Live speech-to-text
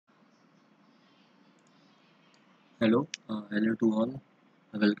Hello to all.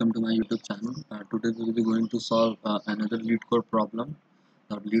 Welcome to my YouTube channel. Today we will be going to solve another Leetcode problem.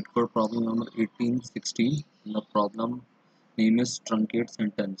 The Leetcode problem number 1816. The problem name is truncate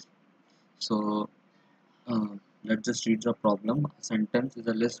sentence. So uh, let's just read the problem. A sentence is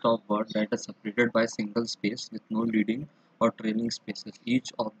a list of words that is separated by single space with no leading or trailing spaces.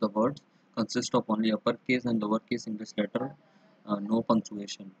 Each of the words consists of only uppercase and lowercase English letter, no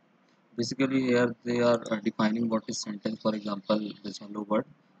punctuation. Basically here they are defining what is sentence. For example, this hello word.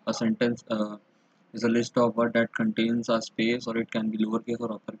 A sentence is a list of word that contains a space, or it can be lowercase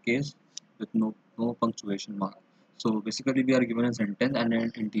or uppercase with no punctuation mark. So basically we are given a sentence and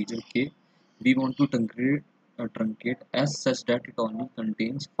an integer k. We want to truncate as such that it only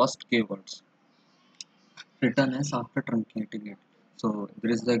contains first k words written as after truncating it. So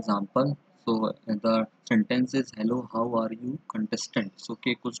there is the example. So the sentence is hello, how are you, contestant. So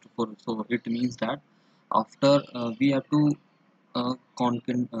k equals to 4. So it means that after we have to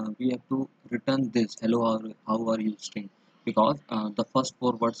return this hello, how are you string, because the first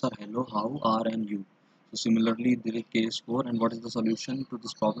four words are hello, how, are, and you. So similarly there is case 4. And what is the solution to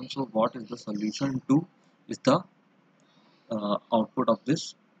this problem? So what is the solution to is the output of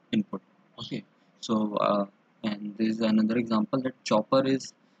this input. Okay, so and there is another example that chopper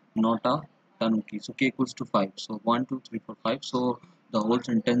is not a tanuki. So k equals to 5. So 1 2 3 4 5. So the whole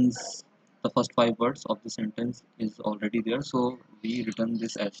sentence, the first 5 words of the sentence is already there, so we return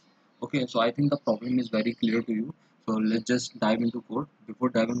this as. Okay, so I think the problem is very clear to you. So let's just dive into code. Before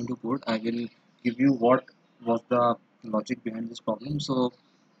diving into code, I will give you what was the logic behind this problem. So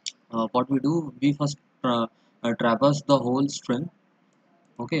what we do, we first traverse the whole string.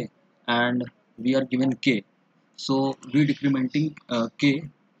 Okay, and we are given k. So we decrementing k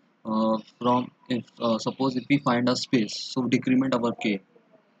from, if suppose if we find a space, so decrement our k.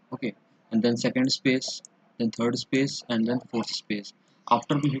 Okay, and then second space, then third space, and then fourth space.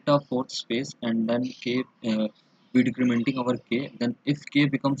 After we hit our fourth space and then k, we decrementing our k, then if k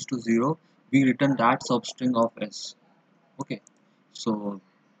becomes to 0, we return that substring of s. Okay, so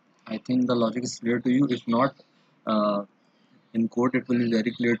I think the logic is clear to you. If not, uh, in code it will be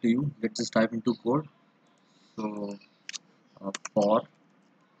very clear to you. Let's just type into code. So for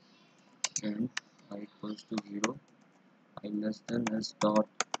int I equals to 0, I less than s dot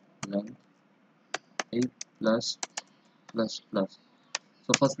length I plus plus plus.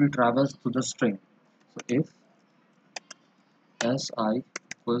 So first we traverse to the string. So if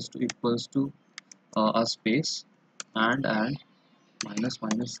si equals to a space and minus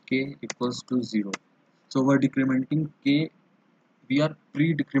minus k equals to 0. So we're decrementing k, we are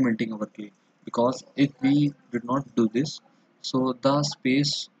pre-decrementing our k, because if we did not do this, so the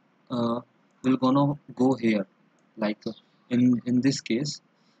space uh, will gonna go here, like in this case.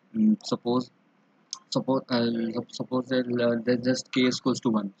 Suppose that just k is equals to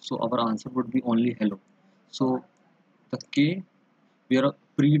 1, so our answer would be only hello. So the k, we are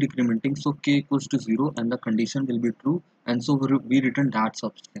pre-decrementing, so k equals to 0 and the condition will be true, and so we return that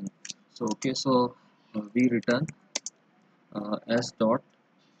substring. So okay, so we return s dot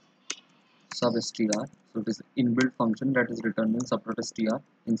sub str. So it is inbuilt function that is returning subdot str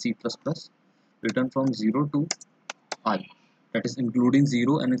in C++, return from 0 to I, that is including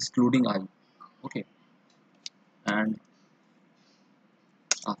 0 and excluding I. Okay, and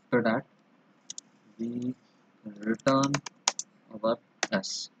after that we return our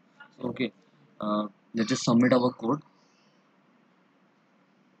s. So okay, let's just submit our code.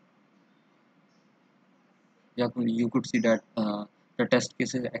 Yeah, you could see that the test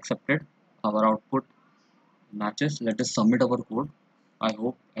case is accepted, our output matches. Let us submit our code. I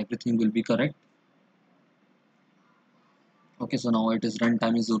hope everything will be correct. Okay, so now it is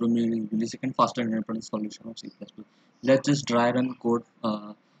runtime is 0 millisecond faster than the solution of C++. Let's just dry run code,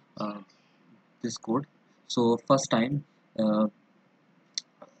 uh, this code. So first time, uh,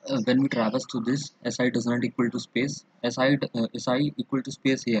 when we traverse to this, si does not equal to space, si equal to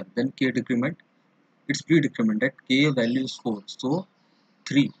space here, then k decrement, it's pre-decrement that k value is 4, so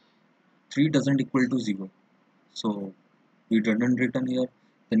 3 doesn't equal to 0, so we didn't return here.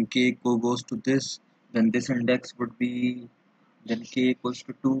 Then k goes to this, then this index would be, then k equals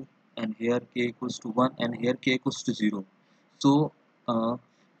to 2, and here k equals to 1, and here k equals to 0. So uh,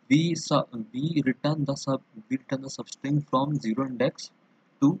 we return the substring from 0 index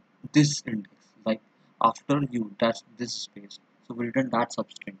to this index, like after you that's this space, so we return that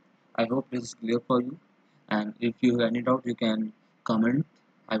substring. I hope this is clear for you, and if you have any doubt you can comment.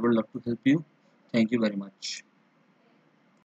 I would love to help you. Thank you very much.